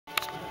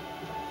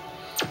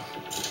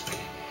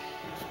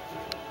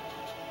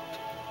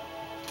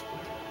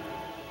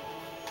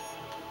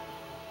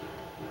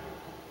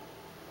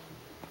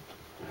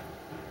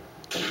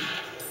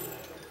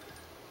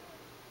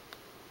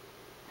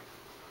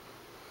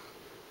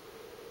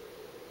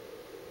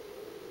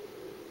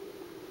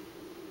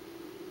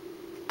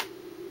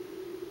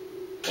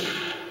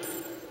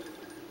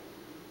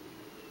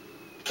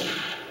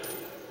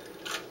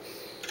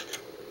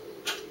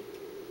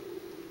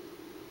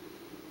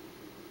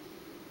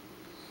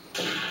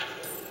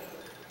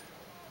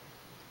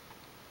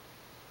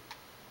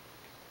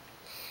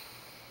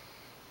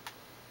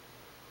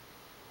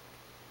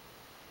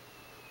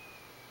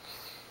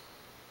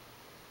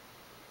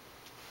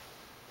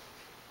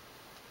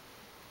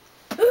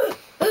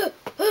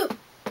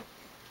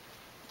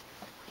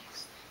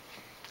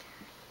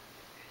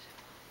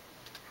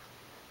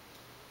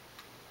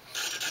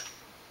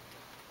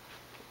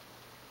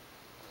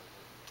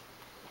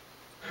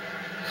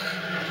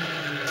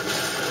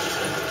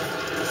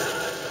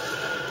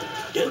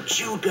Don't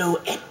you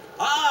go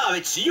Ah,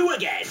 it's you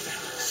again.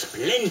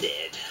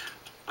 Splendid.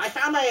 I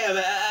found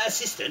my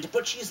assistant,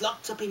 but she's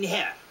locked up in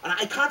here, and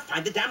I can't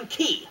find the damn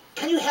key.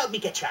 Can you help me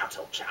get her out,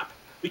 old chap?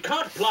 We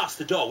can't blast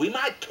the door. We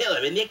might kill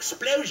her in the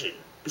explosion.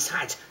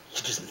 Besides,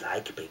 she doesn't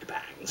like big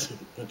bangs.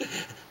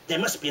 There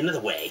must be another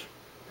way.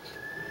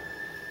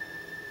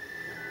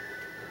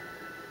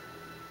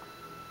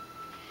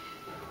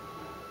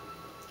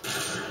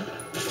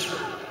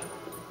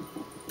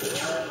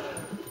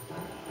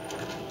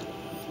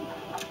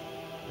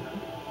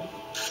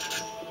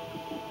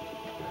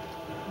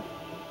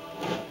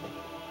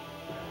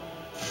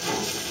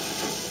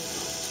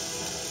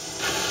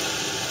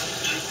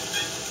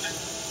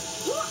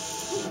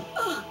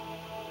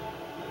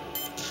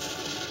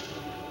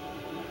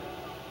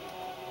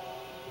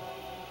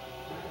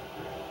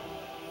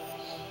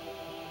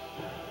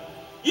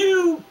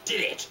 You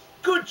did it!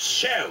 Good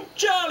show!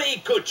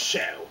 Jolly good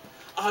show!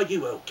 Are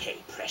you okay,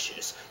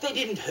 precious? They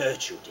didn't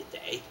hurt you, did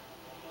they?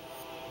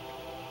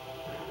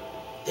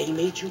 They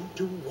made you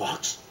do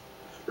what?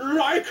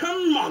 Like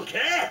a monkey?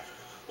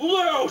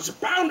 Those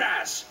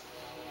bounders!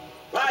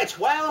 Right,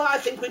 well, I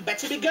think we'd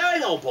better be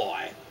going, old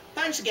boy.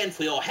 Thanks again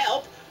for your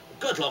help.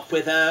 Good luck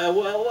with,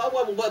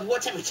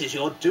 whatever it is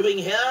you're doing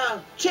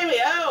here.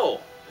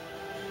 Cheerio!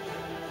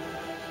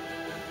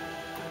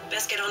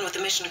 Best get on with the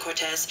mission,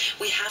 Cortez.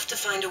 We have to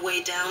find a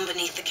way down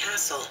beneath the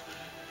castle.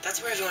 That's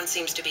where everyone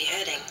seems to be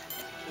heading.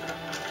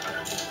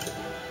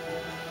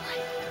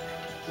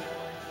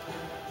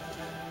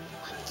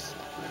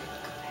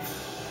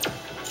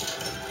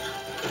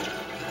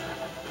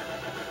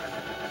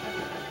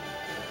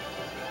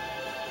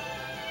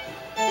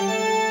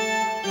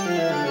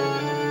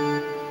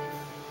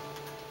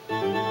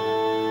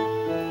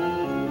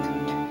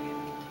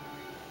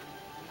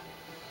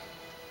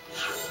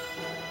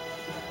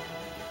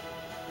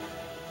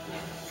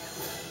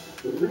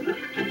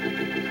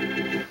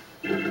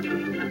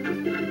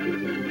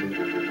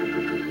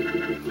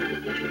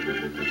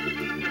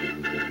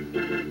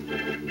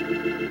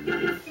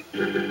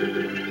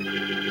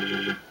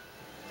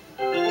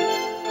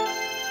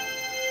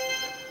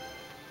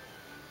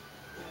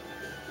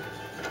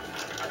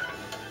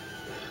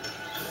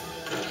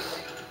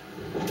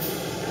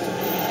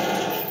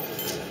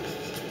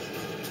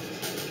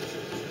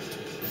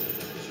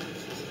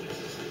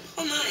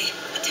 Oh my,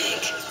 a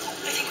tank.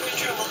 I think we're in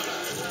trouble.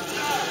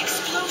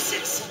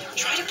 Explosives.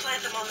 Try to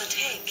plant them on the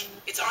tank.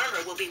 Its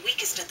armor will be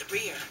weakest at the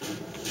rear.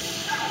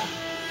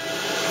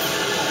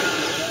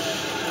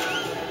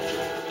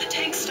 The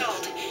tank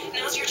stalled.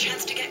 Now's your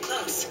chance to get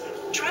close.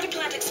 Try to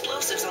plant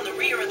explosives on the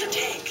rear of the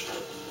tank.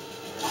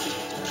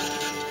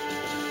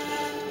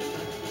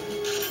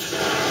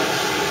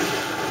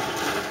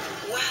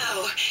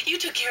 Wow, you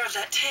took care of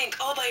that tank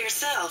all by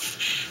yourself.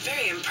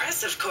 Very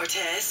impressive,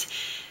 Cortez.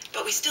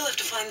 But we still have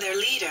to find their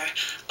leader.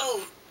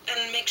 Oh,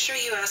 and make sure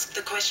you ask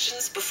the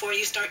questions before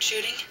you start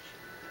shooting.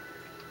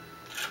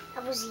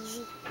 That was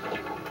easy.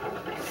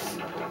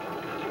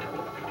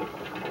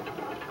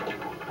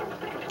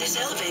 This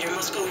elevator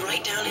must go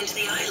right down into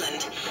the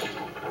island.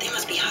 They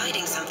must be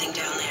hiding something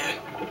down there.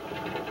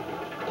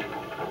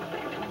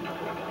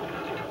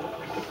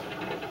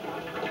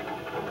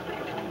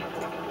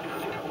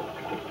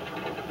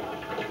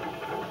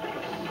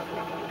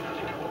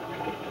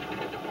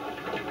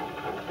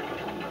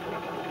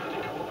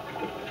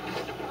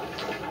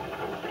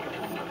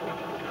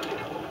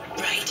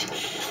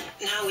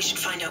 Now we should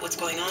find out what's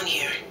going on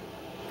here.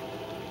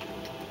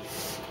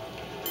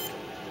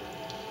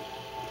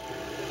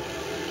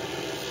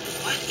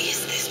 What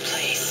is this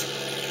place?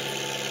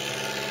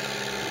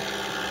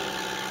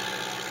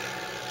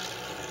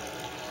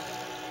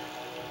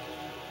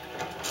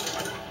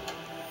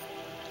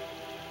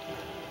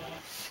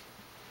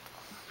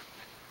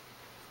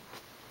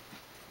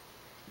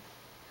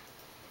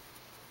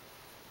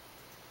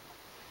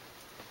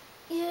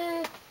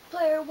 Yeah,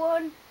 player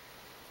one.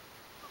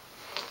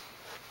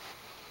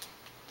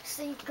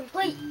 Scene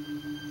complete.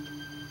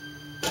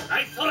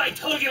 I thought I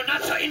told you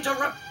not to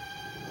interrupt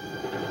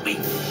me.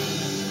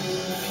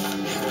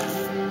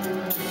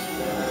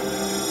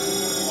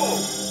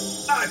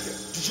 Whoa! Anya,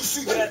 did you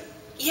see that?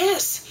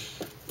 Yes,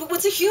 but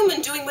what's a human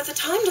doing with a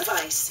time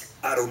device?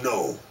 I don't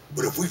know,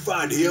 but if we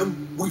find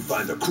him, we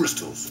find the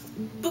crystals.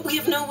 But we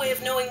have no way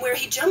of knowing where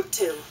he jumped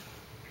to.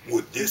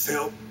 Would this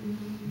help?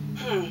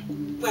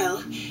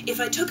 Well,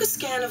 if I took a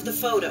scan of the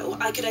photo,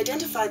 I could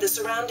identify the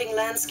surrounding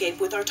landscape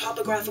with our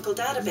topographical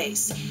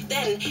database.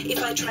 Then,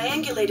 if I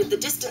triangulated the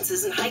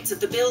distances and heights of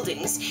the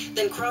buildings,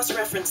 then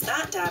cross-referenced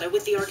that data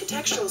with the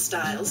architectural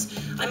styles,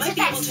 I might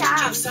be able to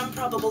deduce some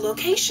probable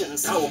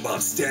locations. How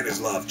about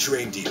Stanislav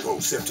Train Depot,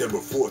 September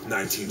 4th,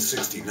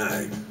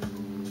 1969?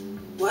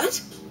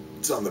 What?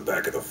 It's on the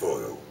back of the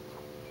photo.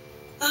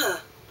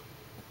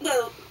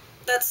 Well,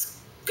 that's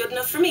good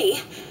enough for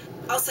me.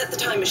 I'll set the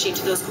time machine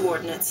to those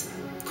coordinates.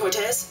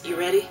 Cortez, you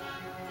ready?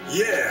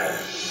 Yeah,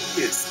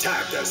 it's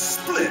time to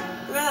split.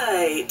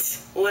 Right.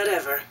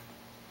 Whatever.